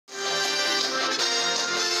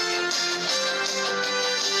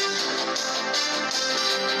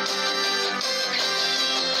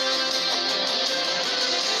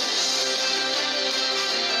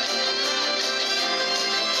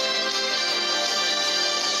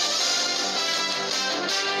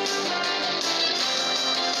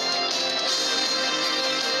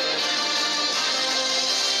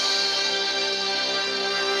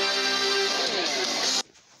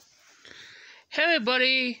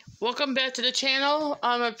everybody, welcome back to the channel.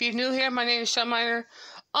 If you're new here, my name is Sean Miner.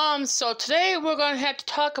 So today we're going to have to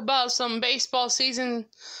talk about some baseball season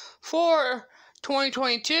for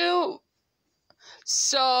 2022.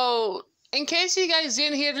 So, in case you guys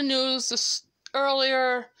didn't hear the news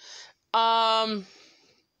earlier, the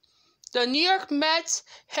New York Mets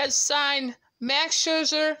has signed Max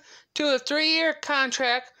Scherzer to a 3-year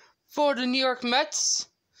contract for the New York Mets.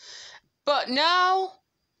 But now,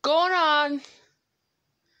 going on,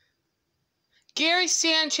 Gary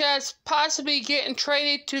Sanchez possibly getting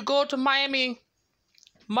traded to go to Miami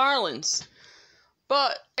Marlins.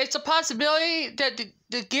 But it's a possibility that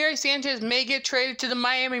the Gary Sanchez may get traded to the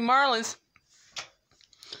Miami Marlins.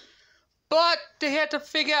 But they have to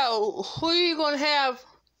figure out who you're going to have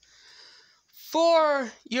for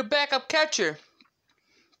your backup catcher.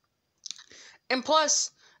 And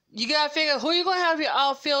plus, you got to figure out who you're going to have your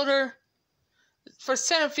outfielder for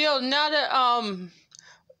center field now that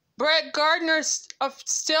Brett Gardner's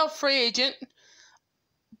still free agent,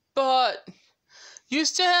 but you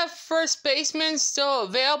still have first baseman still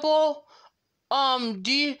available.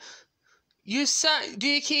 Do you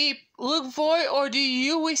keep Luke Voigt or do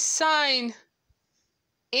you resign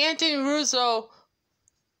Anthony Rizzo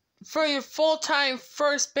for your full-time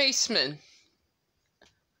first baseman?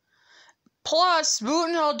 Plus,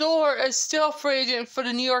 Ruben Odor is still free agent for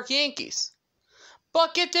the New York Yankees.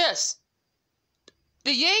 But get this.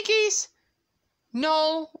 The Yankees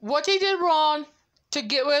know what they did wrong to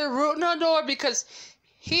get rid of Ruben Odor because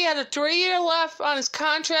he had a 3-year left on his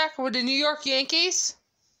contract with the New York Yankees.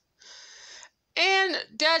 And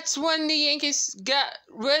that's when the Yankees got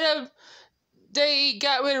rid of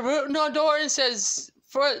Ruben Odor and says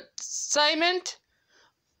for assignment.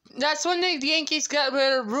 That's when the Yankees got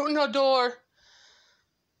rid of Ruben Odor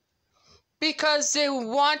because they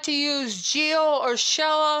want to use Gio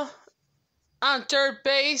Urshela on third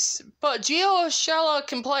base, but Gio Urshela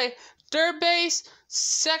can play third base,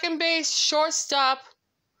 second base, shortstop,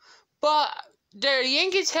 but the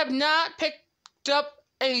Yankees have not picked up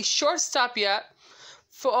a shortstop yet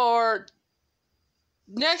for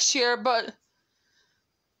next year, but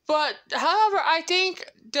however, I think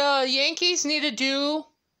the Yankees need to do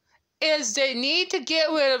is they need to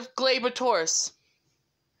get rid of Gleyber Torres.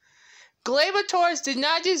 Gleyber Torres did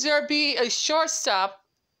not deserve to be a shortstop,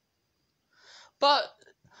 but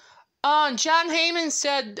John Heyman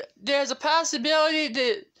said there's a possibility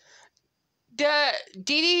that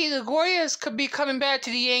Didi Gregorius could be coming back to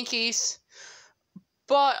the Yankees,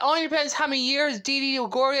 but only depends how many years Didi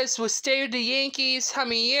Gregorius will stay with the Yankees, how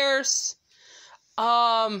many years.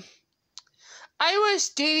 I wish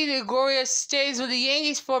Didi Gregorius stays with the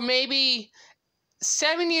Yankees for maybe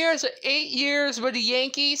 7 years or 8 years with the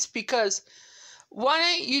Yankees, because why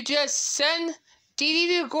don't you just send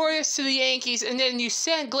Didi Gregorius to the Yankees and then you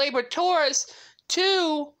send Gleyber Torres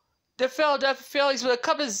to the Philadelphia Phillies with a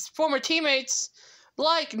couple of his former teammates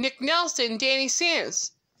like Nick Nelson and Danny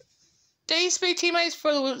Sands. They used to be teammates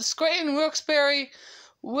for the Scranton Wilkes-Barre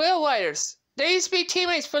Will Riders. They used to be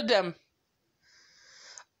teammates for them.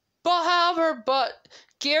 But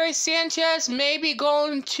Gary Sanchez might be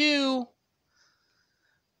going to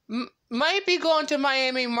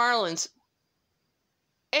Miami Marlins.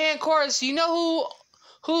 And of course, you know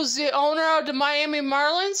who's the owner of the Miami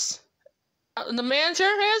Marlins? The manager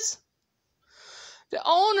is? The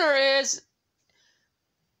owner is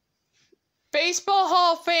Baseball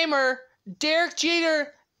Hall of Famer Derek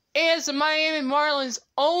Jeter is the Miami Marlins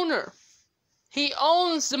owner. He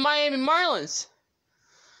owns the Miami Marlins.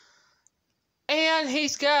 And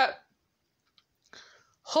he's got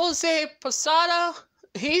Jose Posada.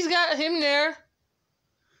 He's got him there.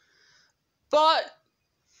 But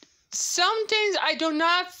some things I do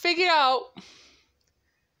not figure out.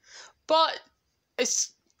 But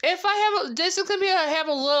this is gonna be I have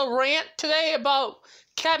a little rant today about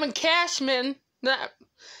Kevin Cashman.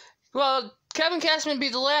 Kevin Cashman be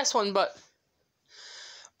the last one, but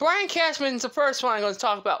Brian Cashman's the first one I'm going to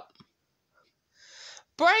talk about.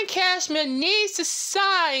 Brian Cashman needs to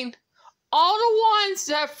sign all the ones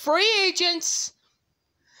that are free agents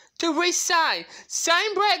to re-sign.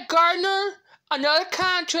 Sign Brett Gardner another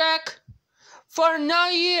contract for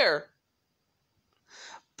another year.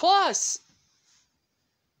 Plus,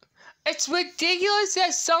 it's ridiculous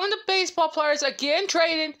that some of the baseball players are getting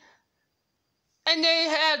traded and they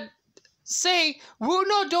had, say,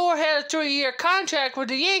 Ruben Odor had a 3-year contract with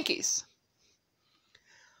the Yankees.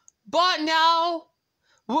 But now,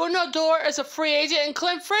 Ruben Odor is a free agent and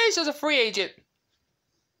Clint Frazier is a free agent.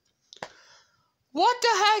 What the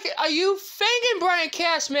heck are you thinking, Brian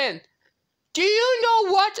Cashman? Do you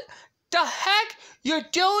know what the heck you're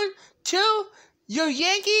doing to your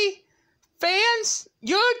Yankee fans,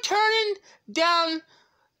 you're turning down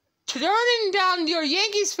your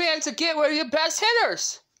Yankees fans to get rid of your best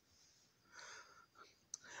hitters.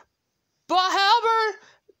 But however,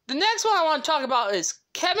 the next one I want to talk about is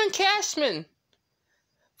Kevin Cashman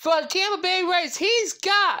for the Tampa Bay Rays. He's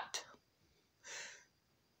got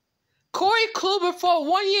Corey Kluber for a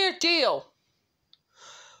 1-year deal.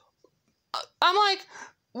 I'm like,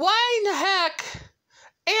 why in the heck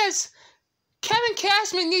is Kevin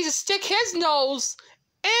Cashman needs to stick his nose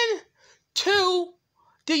into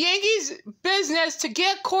the Yankees business to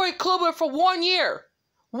get Corey Kluber for 1 year?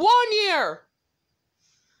 1 year!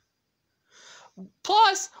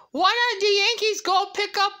 Plus, why not the Yankees go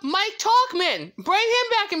pick up Mike Tauchman? Bring him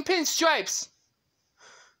back in pinstripes.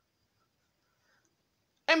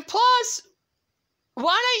 And plus,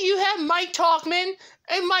 why don't you have Mike Tauchman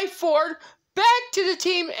and Mike Ford back to the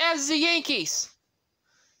team as the Yankees?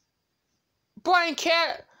 Brian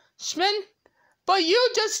Cashman, but you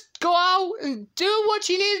just go out and do what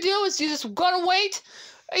you need to do. Is you just gonna wait,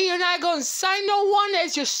 and you're not gonna sign no one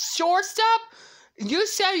as your shortstop? You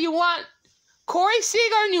said you want Corey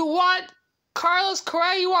Seager and you want Carlos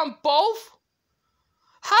Correa. You want both?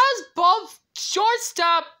 How's both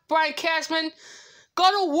shortstop Brian Cashman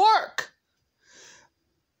gonna work?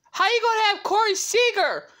 How you gonna have Corey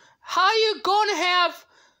Seager? How you gonna have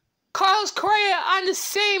Carlos Correa on the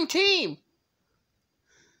same team?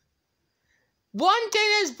 One thing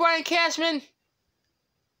is, Brian Cashman,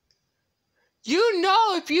 you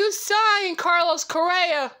know if you sign Carlos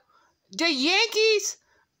Correa, the Yankees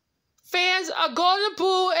fans are going to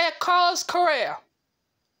boo at Carlos Correa.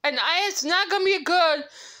 And it's not going to be good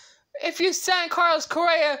if you sign Carlos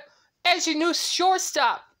Correa as your new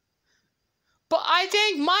shortstop. But I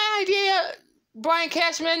think my idea, Brian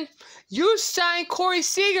Cashman, you sign Corey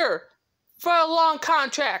Seager for a long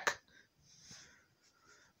contract.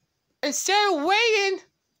 Instead of waiting,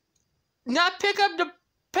 not pick up the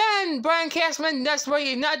pen, Brian Cashman, that's what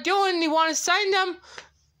you're not doing. You want to sign them.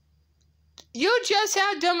 You just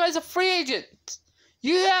have them as a free agent.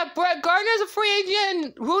 You have Brett Gardner as a free agent,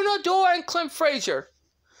 and Rougned Odor and Clint Frazier.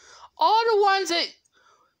 All the ones that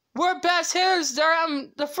were best hitters, they're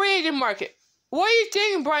on the free agent market. What are you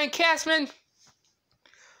thinking, Brian Cashman?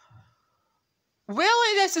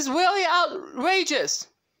 Really, this is really outrageous.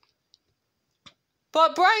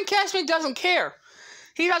 But Brian Cashman doesn't care.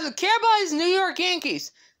 He doesn't care about his New York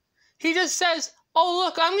Yankees. He just says, oh,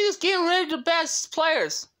 look, I'm just getting rid of the best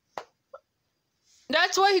players.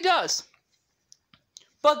 That's what he does.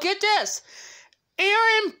 But get this.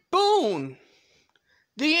 Aaron Boone,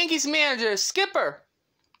 the Yankees manager, skipper,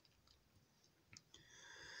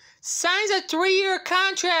 signs a 3-year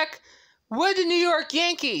contract with the New York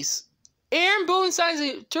Yankees. Aaron Boone signs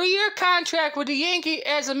a 3-year contract with the Yankees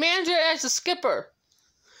as a manager, as a skipper.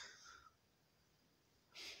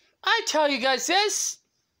 I tell you guys, this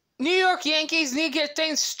New York Yankees need to get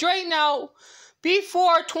things straightened out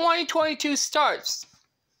before 2022 starts.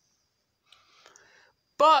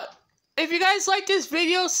 But if you guys like this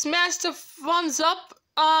video, smash the thumbs up.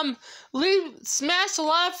 Smash a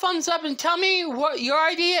lot of thumbs up and tell me what your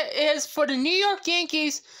idea is for the New York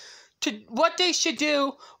Yankees, to what they should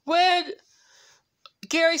do with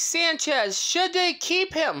Gary Sanchez. Should they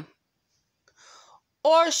keep him?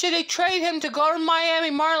 Or should they trade him to go to Miami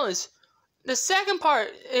Marlins? The second part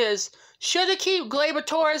is, should they keep Gleyber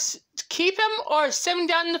Torres, keep him, or send him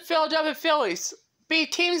down to the Philadelphia Phillies? Be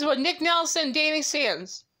teams with Nick Nelson and Danny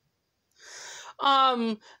Sands.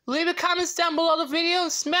 Leave the comments down below the video.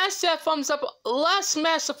 Smash that thumbs up. Let's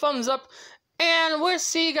smash the thumbs up. And we'll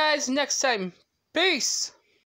see you guys next time. Peace.